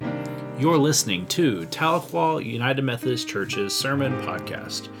You're listening to Tahlequah United Methodist Church's Sermon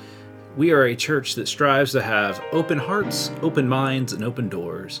Podcast. We are a church that strives to have open hearts, open minds, and open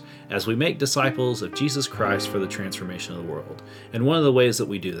doors as we make disciples of Jesus Christ for the transformation of the world. And one of the ways that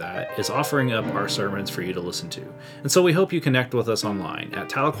we do that is offering up our sermons for you to listen to. And so we hope you connect with us online at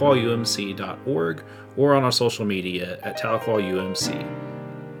tahlequahumc.org or on our social media at tahlequahumc.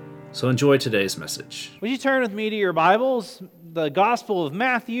 So enjoy today's message. Would you turn with me to your Bibles, the Gospel of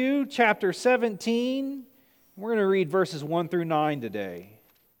Matthew, chapter 17. We're going to read verses 1 through 9 today.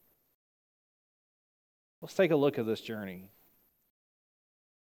 Let's take a look at this journey.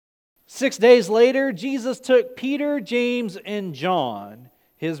 6 days later, Jesus took Peter, James, and John,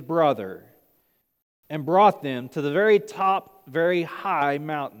 his brother, and brought them to the very top, very high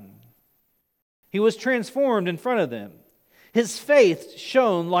mountain. He was transformed in front of them. His face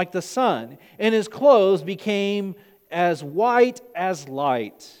shone like the sun, and his clothes became as white as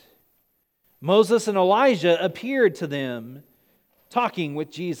light. Moses and Elijah appeared to them, talking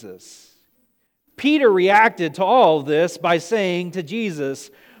with Jesus. Peter reacted to all of this by saying to Jesus,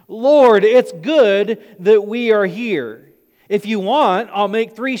 "Lord, it's good that we are here. If you want, I'll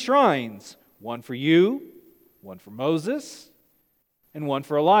make 3 shrines, one for you, one for Moses, and one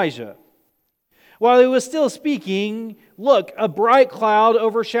for Elijah." While he was still speaking, look, a bright cloud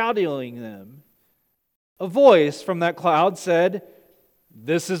overshadowing them. A voice from that cloud said,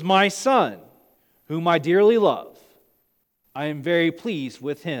 "This is my Son, whom I dearly love. I am very pleased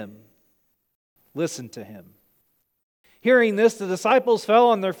with him. Listen to him." Hearing this, the disciples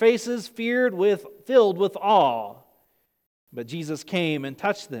fell on their faces, filled with awe. But Jesus came and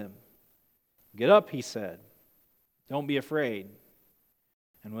touched them. "Get up," he said. "Don't be afraid."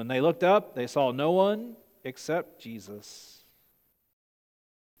 And when they looked up, they saw no one except Jesus.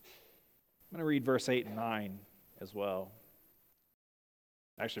 I'm going to read verse 8 and 9 as well.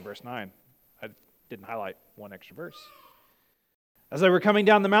 Actually, verse 9. I didn't highlight one extra verse. As they were coming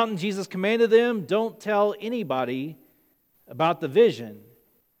down the mountain, Jesus commanded them, "Don't tell anybody about the vision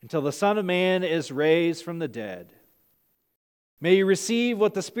until the Son of Man is raised from the dead. May you receive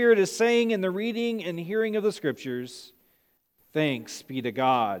what the Spirit is saying in the reading and hearing of the Scriptures. Thanks be to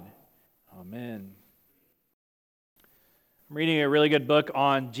God." Amen. I'm reading a really good book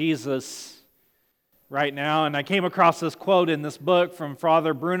on Jesus right now, and I came across this quote in this book from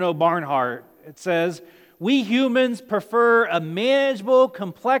Father Bruno Barnhart. It says, "We humans prefer a manageable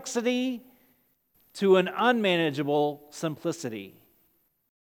complexity to an unmanageable simplicity."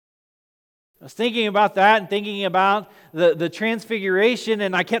 I was thinking about that and thinking about the transfiguration,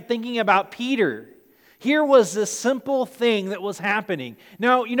 and I kept thinking about Peter. Here was this simple thing that was happening.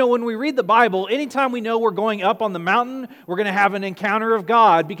 Now, when we read the Bible, anytime we know we're going up on the mountain, we're going to have an encounter of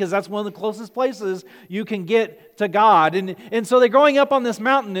God because that's one of the closest places you can get to God. And so they're going up on this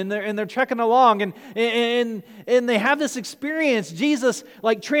mountain and they're trekking along and they have this experience. Jesus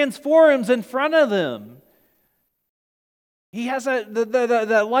transforms in front of them. He has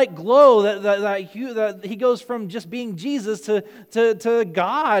that light glow that he goes from just being Jesus to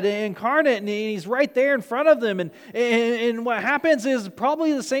God incarnate, and he's right there in front of them. And what happens is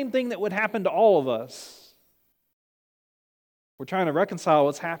probably the same thing that would happen to all of us. We're trying to reconcile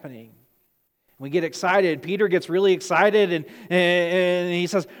what's happening. We get excited. Peter gets really excited and he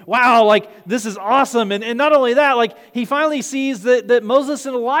says, "Wow, this is awesome." And not only that, he finally sees that Moses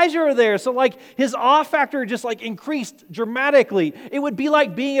and Elijah are there. So his awe factor just increased dramatically. It would be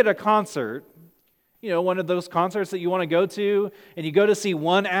like being at a concert. One of those concerts that you want to go to, and you go to see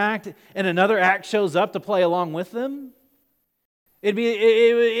one act and another act shows up to play along with them. And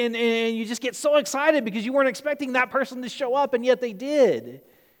you just get so excited because you weren't expecting that person to show up, and yet they did.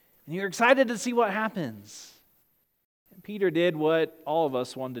 And you're excited to see what happens. And Peter did what all of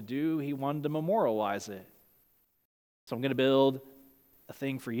us wanted to do. He wanted to memorialize it. So I'm going to build a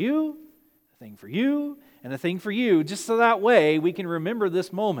thing for you, a thing for you, and a thing for you, just so that way we can remember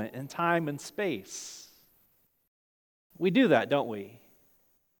this moment in time and space. We do that, don't we?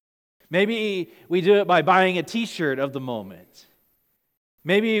 Maybe we do it by buying a t-shirt of the moment.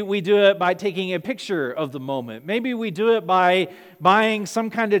 Maybe we do it by taking a picture of the moment. Maybe we do it by buying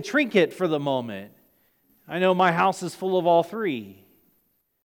some kind of trinket for the moment. I know my house is full of all 3.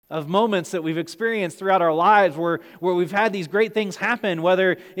 Of moments that we've experienced throughout our lives where we've had these great things happen,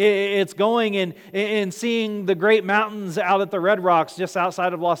 whether it's going and seeing the great mountains out at the Red Rocks just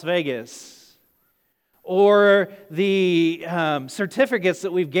outside of Las Vegas, or the certificates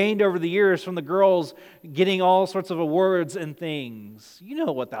that we've gained over the years from the girls getting all sorts of awards and things. You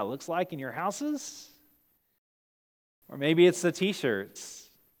know what that looks like in your houses. Or maybe it's the t-shirts.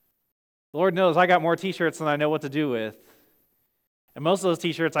 Lord knows I got more t-shirts than I know what to do with. And most of those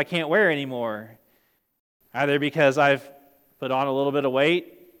t-shirts I can't wear anymore, either because I've put on a little bit of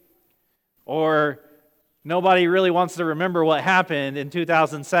weight, or nobody really wants to remember what happened in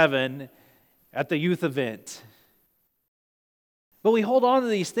 2007 at the youth event. But we hold on to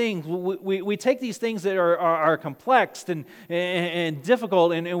these things. We take these things that are complex and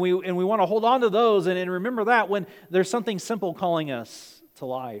difficult, and we want to hold on to those and remember that when there's something simple calling us to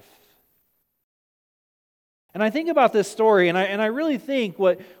life. And I think about this story, and I really think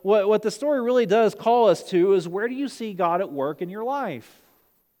what the story really does call us to is, where do you see God at work in your life?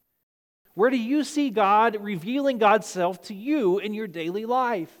 Where do you see God revealing God's self to you in your daily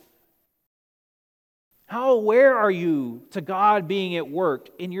life? How aware are you to God being at work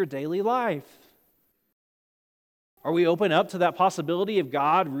in your daily life? Are we open up to that possibility of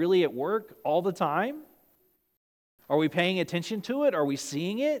God really at work all the time? Are we paying attention to it? Are we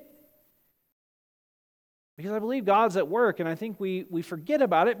seeing it? Because I believe God's at work, and I think we forget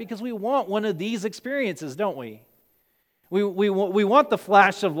about it because we want one of these experiences, don't we? We want the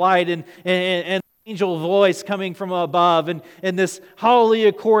flash of light and angel voice coming from above and this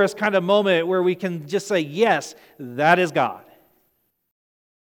hallelujah chorus kind of moment where we can just say, yes, that is God.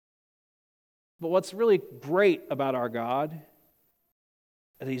 But what's really great about our God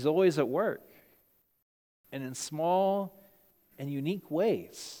is He's always at work, and in small and unique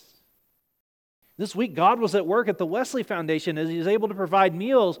ways. This week, God was at work at the Wesley Foundation as He was able to provide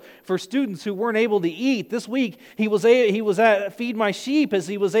meals for students who weren't able to eat. This week, He was at Feed My Sheep as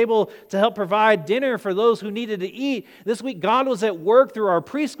He was able to help provide dinner for those who needed to eat. This week, God was at work through our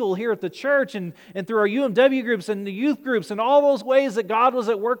preschool here at the church and through our UMW groups and the youth groups and all those ways that God was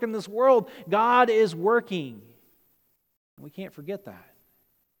at work in this world. God is working. We can't forget that.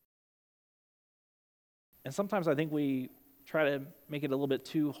 And sometimes I think we try to make it a little bit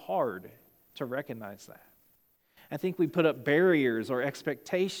too hard to recognize that. I think we put up barriers or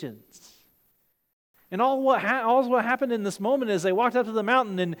expectations. And all what happened in this moment is they walked up to the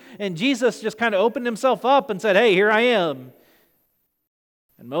mountain and Jesus just kind of opened Himself up and said, hey, here I am.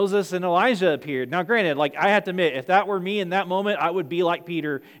 And Moses and Elijah appeared. Now granted, I have to admit, if that were me in that moment, I would be like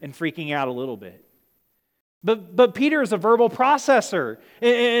Peter and freaking out a little bit. But Peter is a verbal processor.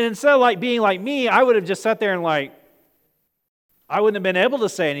 And instead of being like me, I would have just sat there and I wouldn't have been able to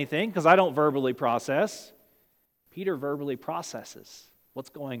say anything because I don't verbally process. Peter verbally processes what's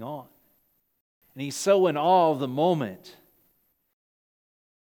going on. And he's so in awe of the moment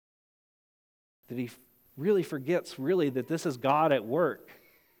that he really forgets that this is God at work,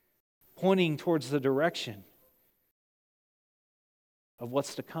 pointing towards the direction of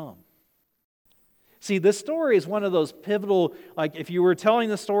what's to come. See, this story is one of those pivotal, if you were telling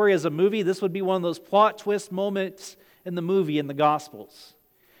the story as a movie, this would be one of those plot twist moments in the movie, in the Gospels.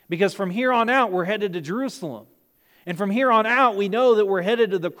 Because from here on out, we're headed to Jerusalem. And from here on out, we know that we're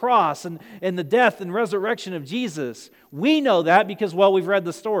headed to the cross and the death and resurrection of Jesus. We know that because, we've read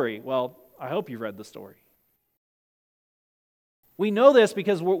the story. Well, I hope you've read the story. We know this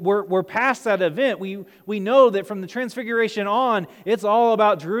because we're past that event. We know that from the Transfiguration on, it's all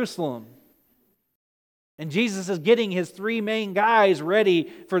about Jerusalem. And Jesus is getting His three main guys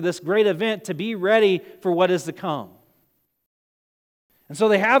ready for this great event, to be ready for what is to come. And so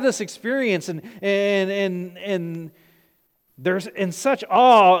they have this experience, and they're in such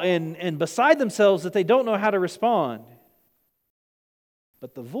awe and beside themselves that they don't know how to respond.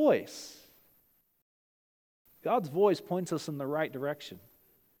 But the voice, God's voice, points us in the right direction.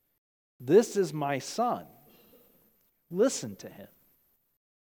 This is my son. Listen to him.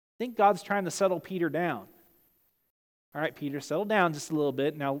 I think God's trying to settle Peter down. All right, Peter, settle down just a little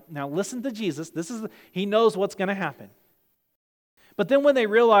bit. Now listen to Jesus. He knows what's going to happen. But then when they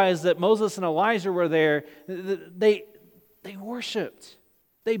realized that Moses and Elijah were there, they worshiped.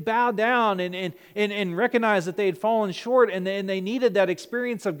 They bowed down and recognized that they had fallen short and they needed that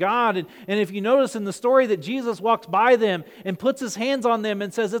experience of God. And if you notice in the story that Jesus walks by them and puts His hands on them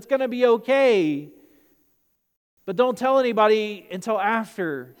and says, it's going to be okay. But don't tell anybody until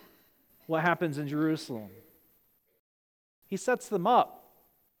after what happens in Jerusalem. He sets them up.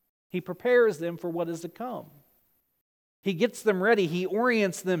 He prepares them for what is to come. He gets them ready. He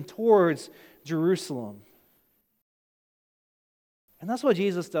orients them towards Jerusalem. And that's what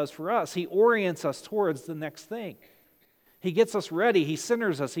Jesus does for us. He orients us towards the next thing. He gets us ready. He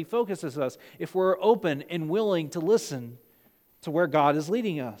centers us. He focuses us if we're open and willing to listen to where God is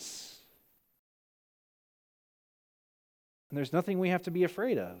leading us. And there's nothing we have to be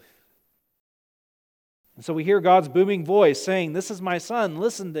afraid of. And so we hear God's booming voice saying, this is my son,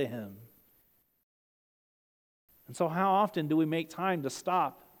 listen to him. And so how often do we make time to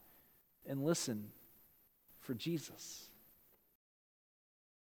stop and listen for Jesus?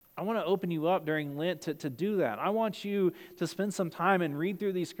 I want to open you up during Lent to do that. I want you to spend some time and read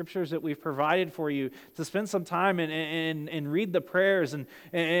through these scriptures that we've provided for you, to spend some time and read the prayers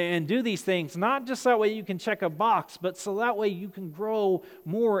and do these things, not just that way you can check a box, but so that way you can grow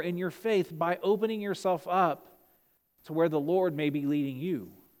more in your faith by opening yourself up to where the Lord may be leading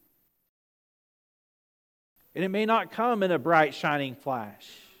you. And it may not come in a bright, shining flash.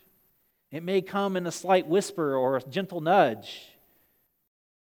 It may come in a slight whisper or a gentle nudge.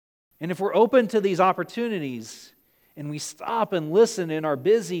 And if we're open to these opportunities and we stop and listen in our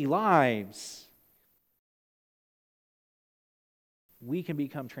busy lives, we can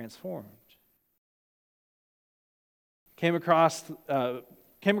become transformed. Came across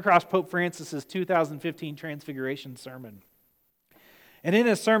Pope Francis's 2015 Transfiguration sermon. And in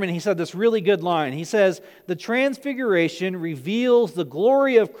his sermon, he said this really good line. He says, "The Transfiguration reveals the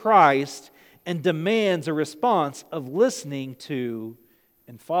glory of Christ and demands a response of listening to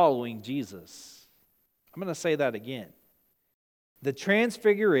and following Jesus." I'm going to say that again. The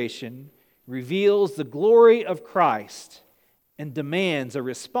Transfiguration reveals the glory of Christ and demands a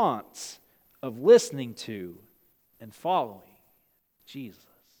response of listening to and following Jesus.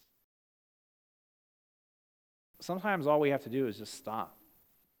 Sometimes all we have to do is just stop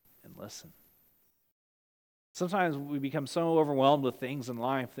and listen. Sometimes we become so overwhelmed with things in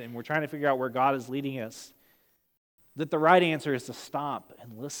life and we're trying to figure out where God is leading us that the right answer is to stop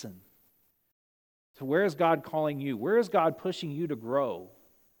and listen. So where is God calling you? Where is God pushing you to grow?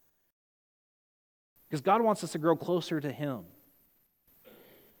 Because God wants us to grow closer to Him.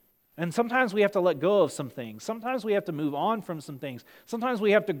 And sometimes we have to let go of some things. Sometimes we have to move on from some things. Sometimes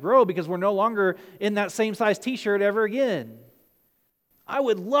we have to grow because we're no longer in that same size t-shirt ever again. I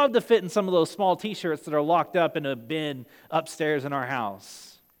would love to fit in some of those small t-shirts that are locked up in a bin upstairs in our house.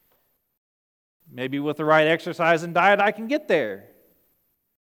 Maybe with the right exercise and diet I can get there.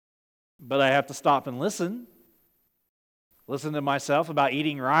 But I have to stop and listen. Listen to myself about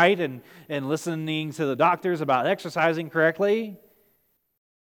eating right and listening to the doctors about exercising correctly.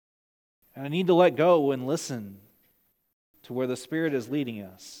 And I need to let go and listen to where the Spirit is leading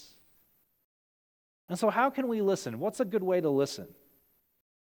us. And so how can we listen? What's a good way to listen?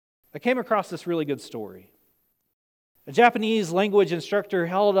 I came across this really good story. A Japanese language instructor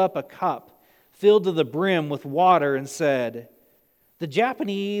held up a cup filled to the brim with water and said, "The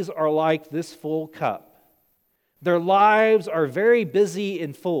Japanese are like this full cup. Their lives are very busy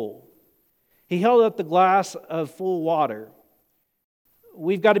and full." He held up the glass of full water.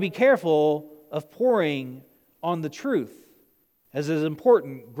 We've got to be careful of pouring on the truth. As is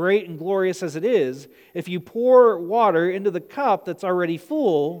important, great and glorious as it is, if you pour water into the cup that's already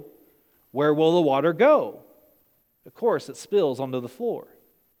full, where will the water go? Of course, it spills onto the floor.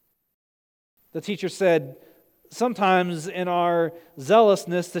 The teacher said, sometimes in our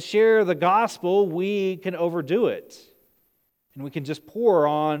zealousness to share the gospel, we can overdo it. And we can just pour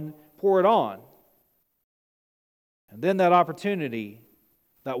it on. And then that opportunity,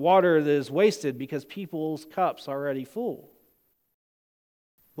 that water that is wasted because people's cups are already full.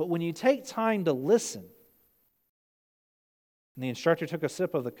 But when you take time to listen, and the instructor took a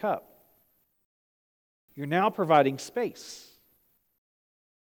sip of the cup, you're now providing space.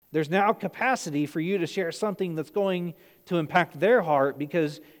 There's now capacity for you to share something that's going to impact their heart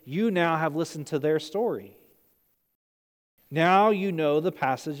because you now have listened to their story. Now you know the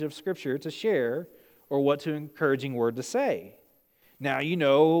passage of Scripture to share or what to encouraging word to say. Now you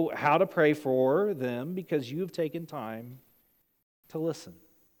know how to pray for them because you've taken time to listen.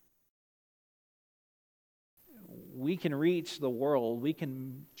 We can reach the world. We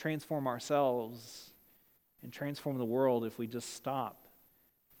can transform ourselves and transform the world if we just stop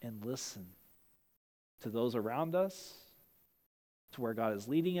and listen to those around us, to where God is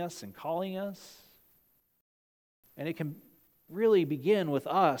leading us and calling us. And it can really begin with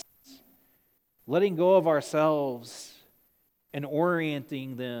us letting go of ourselves and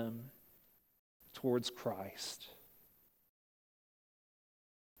orienting them towards Christ.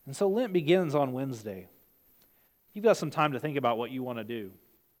 And so Lent begins on Wednesday. You've got some time to think about what you want to do.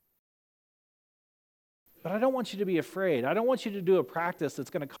 But I don't want you to be afraid. I don't want you to do a practice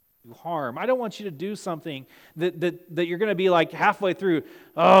that's going to cause you harm. I don't want you to do something that you're going to be like halfway through,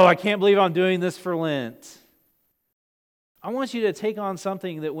 oh, I can't believe I'm doing this for Lent. I want you to take on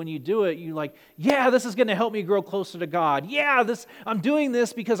something that when you do it, you're like, yeah, this is going to help me grow closer to God. Yeah, I'm doing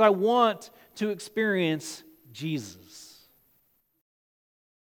this because I want to experience Jesus.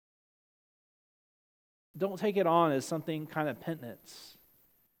 Don't take it on as something kind of penance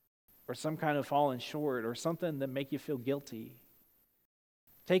or some kind of falling short or something that make you feel guilty.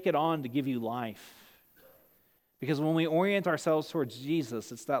 Take it on to give you life. Because when we orient ourselves towards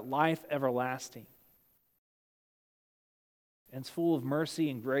Jesus, it's that life everlasting. And it's full of mercy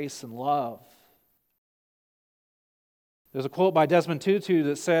and grace and love. There's a quote by Desmond Tutu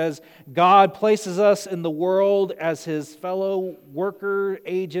that says, God places us in the world as his fellow worker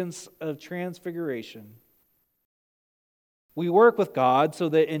agents of transfiguration. We work with God so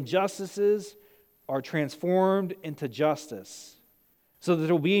that injustices are transformed into justice, so that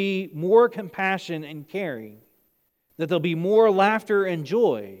there will be more compassion and caring, that there'll be more laughter and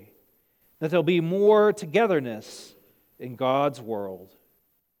joy, that there'll be more togetherness in God's world.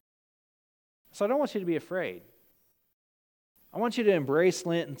 So I don't want you to be afraid. I want you to embrace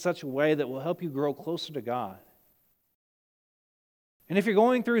Lent in such a way that will help you grow closer to God. And if you're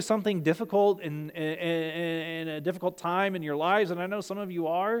going through something difficult in a difficult time in your lives, and I know some of you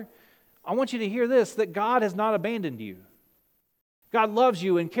are, I want you to hear this, that God has not abandoned you. God loves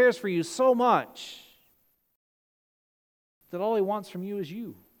you and cares for you so much that all he wants from you is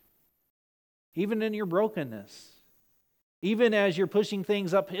you. Even in your brokenness. Even as you're pushing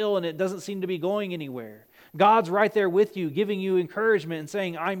things uphill and it doesn't seem to be going anywhere. God's right there with you, giving you encouragement and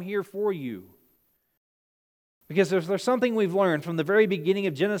saying, I'm here for you. Because if there's something we've learned from the very beginning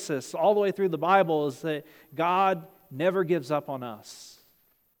of Genesis all the way through the Bible is that God never gives up on us.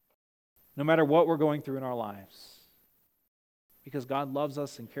 No matter what we're going through in our lives. Because God loves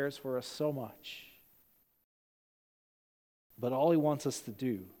us and cares for us so much. But all he wants us to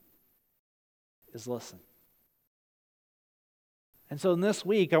do is listen. And so in this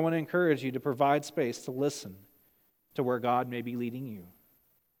week, I want to encourage you to provide space to listen to where God may be leading you.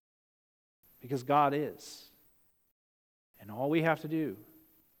 Because God is. And all we have to do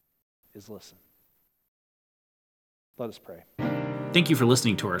is listen. Let us pray. Thank you for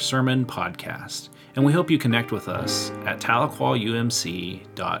listening to our sermon podcast, and we hope you connect with us at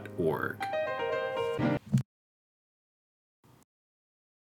tahlequahumc.org.